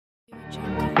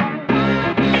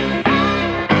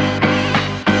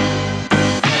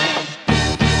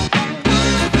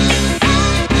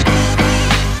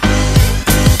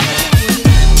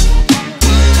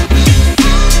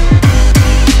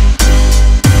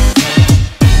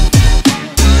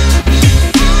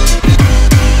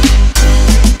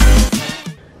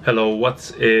Hello,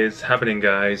 what is happening,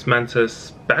 guys?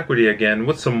 Mantas back with you again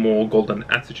with some more golden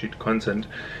attitude content,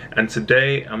 and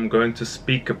today I'm going to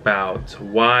speak about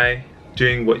why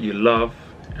doing what you love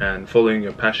and following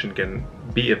your passion can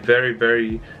be a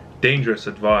very dangerous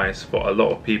advice for a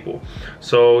lot of people.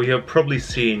 So you've probably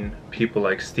seen people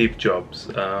like Steve Jobs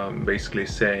basically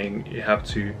saying you have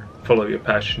to follow your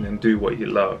passion and do what you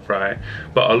love, right?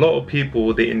 But a lot of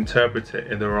people, they interpret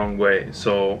it in the wrong way.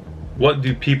 So what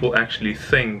do people actually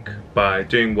think by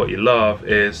doing what you love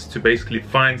is to basically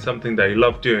find something that you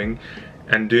love doing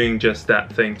and doing just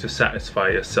that thing to satisfy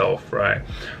yourself, right?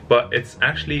 But it's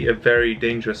actually a very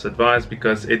dangerous advice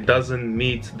because it doesn't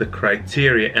meet the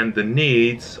criteria and the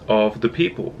needs of the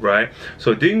people, right?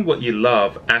 So doing what you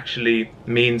love actually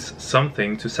means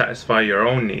something to satisfy your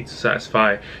own needs,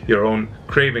 satisfy your own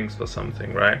cravings for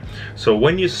something, right? So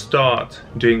when you start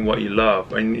doing what you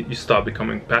love and you start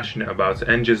becoming passionate about it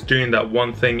and just doing that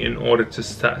one thing in order to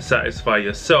satisfy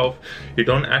yourself, you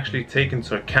don't actually take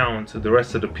into account the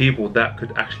rest of the people that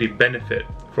could actually benefit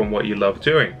from what you love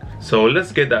doing. So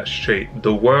let's get that straight.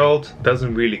 The world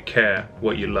doesn't really care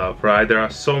what you love, right? There are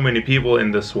so many people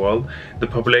in this world. The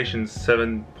population is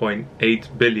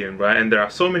 7.8 billion, right? And there are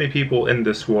so many people in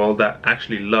this world that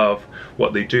actually love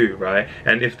what they do, right?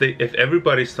 And if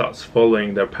everybody starts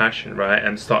following their passion, right,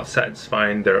 and starts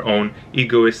satisfying their own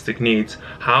egoistic needs,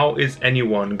 how is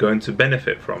anyone going to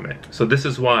benefit from it? So this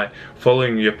is why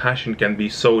following your passion can be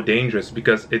so dangerous,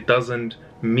 because it doesn't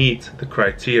meet the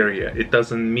criteria, it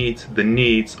doesn't meet the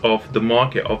needs of the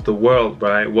market, of the world,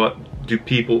 right? What do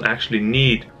people actually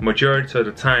need? Majority of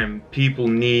the time, people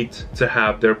need to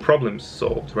have their problems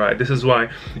solved, right? This is why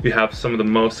you have some of the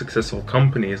most successful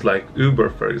companies like Uber,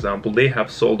 for example. They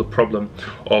have solved the problem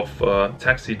of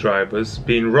taxi drivers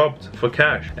being robbed for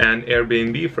cash. And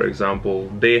Airbnb, for example,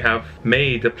 they have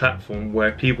made a platform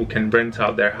where people can rent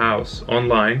out their house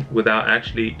online without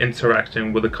actually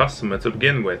interacting with the customer to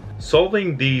begin with.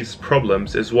 Solving these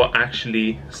problems is what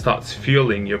actually starts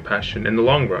fueling your passion in the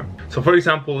long run. So for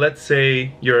example, let's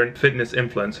say you're a fitness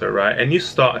influencer, right, and you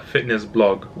start a fitness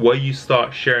blog where you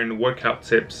start sharing workout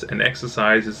tips and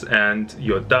exercises and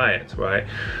your diet, right?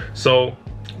 So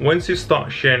once you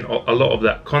start sharing a lot of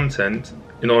that content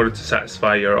in order to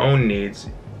satisfy your own needs,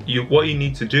 what you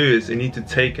need to do is you need to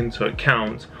take into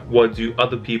account what do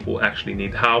other people actually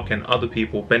need, how can other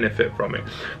people benefit from it.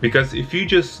 Because if you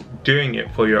just doing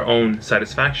it for your own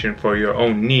satisfaction, for your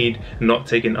own need, not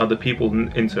taking other people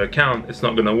into account, it's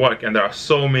not going to work. And there are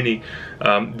so many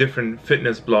different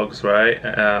fitness blogs, right,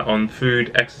 on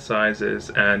food, exercises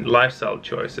and lifestyle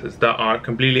choices that are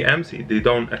completely empty. They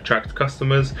don't attract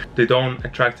customers, they don't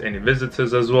attract any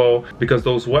visitors as well, because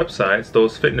those websites,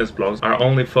 those fitness blogs are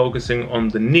only focusing on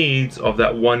the needs of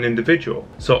that one individual.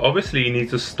 So obviously you need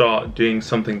to start doing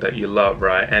something that you love,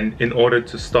 right? And in order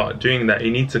to start doing that, you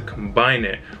need to combine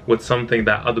it with something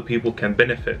that other people can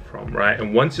benefit from, right?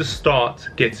 And once you start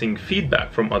getting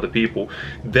feedback from other people,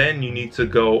 then you need to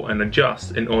go and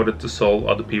adjust in order to solve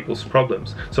other people's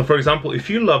problems. So for example, if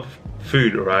you love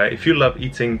food, right, if you love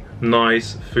eating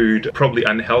nice food, probably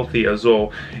unhealthy as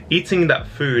well, eating that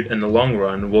food in the long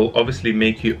run will obviously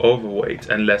make you overweight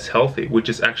and less healthy, which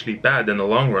is actually bad in the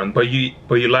long run. But you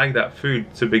like that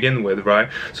food to begin with, right?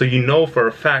 So you know for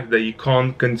a fact that you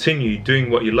can't continue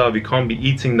doing what you love, you can't be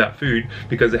eating that food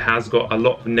because it has got a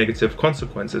lot of negative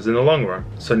consequences in the long run.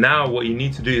 So now what you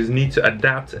need to do is you need to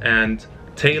adapt and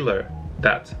tailor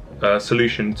that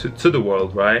solution to the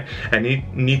world, right? And you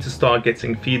need to start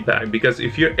getting feedback, because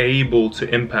if you're able to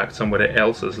impact somebody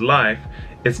else's life,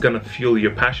 it's gonna fuel your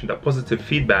passion. That positive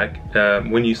feedback,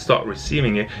 when you start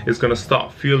receiving it, is gonna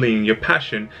start fueling your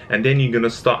passion, and then you're gonna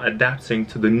start adapting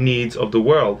to the needs of the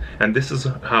world. And this is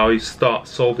how you start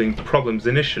solving problems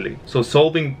initially. So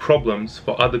solving problems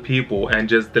for other people and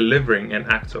just delivering an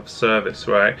act of service,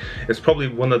 right, is probably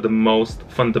one of the most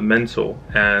fundamental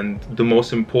and the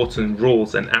most important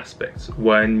rules and aspects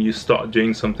when you start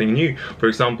doing something new. For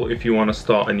example, if you want to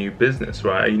start a new business,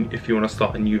 right, if you want to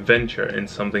start a new venture in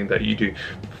something that you do,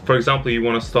 for example, you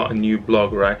want to start a new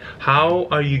blog, right? How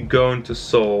are you going to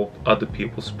solve other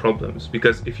people's problems?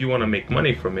 Because if you want to make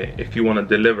money from it, if you want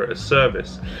to deliver a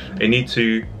service, you need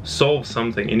to solve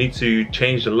something. You need to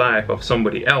change the life of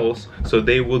somebody else so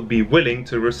they would be willing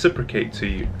to reciprocate to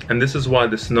you. And this is why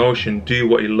this notion, do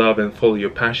what you love and follow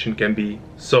your passion, can be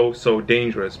so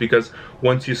dangerous, because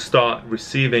once you start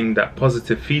receiving that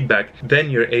positive feedback, then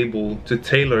you're able to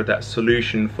tailor that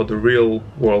solution for the real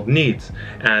world needs,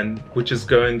 and which is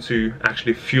going to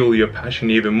actually fuel your passion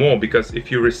even more. Because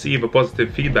if you receive a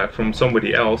positive feedback from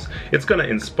somebody else, it's going to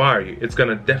inspire you, it's going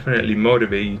to definitely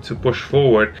motivate you to push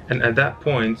forward, and at that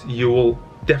point you will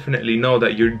definitely know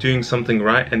that you're doing something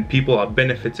right and people are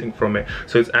benefiting from it.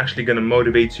 So it's actually going to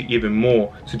motivate you even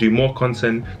more to do more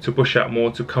content, to push out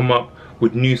more, to come up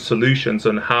with new solutions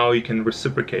on how you can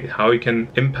reciprocate, how you can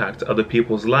impact other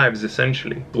people's lives.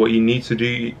 Essentially, what you need to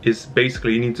do is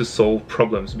basically you need to solve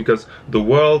problems, because the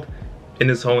world in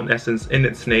its own essence, in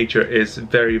its nature, is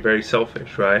very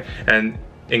selfish, right? And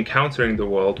encountering the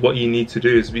world, what you need to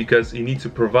do is, because you need to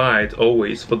provide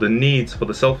always for the needs, for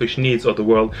the selfish needs of the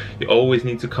world, you always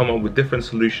need to come up with different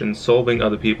solutions, solving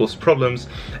other people's problems,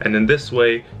 and in this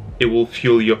way it will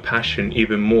fuel your passion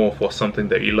even more for something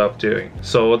that you love doing.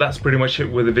 So that's pretty much it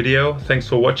with the video. Thanks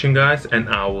for watching, guys, and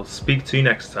I will speak to you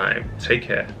next time. Take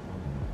care.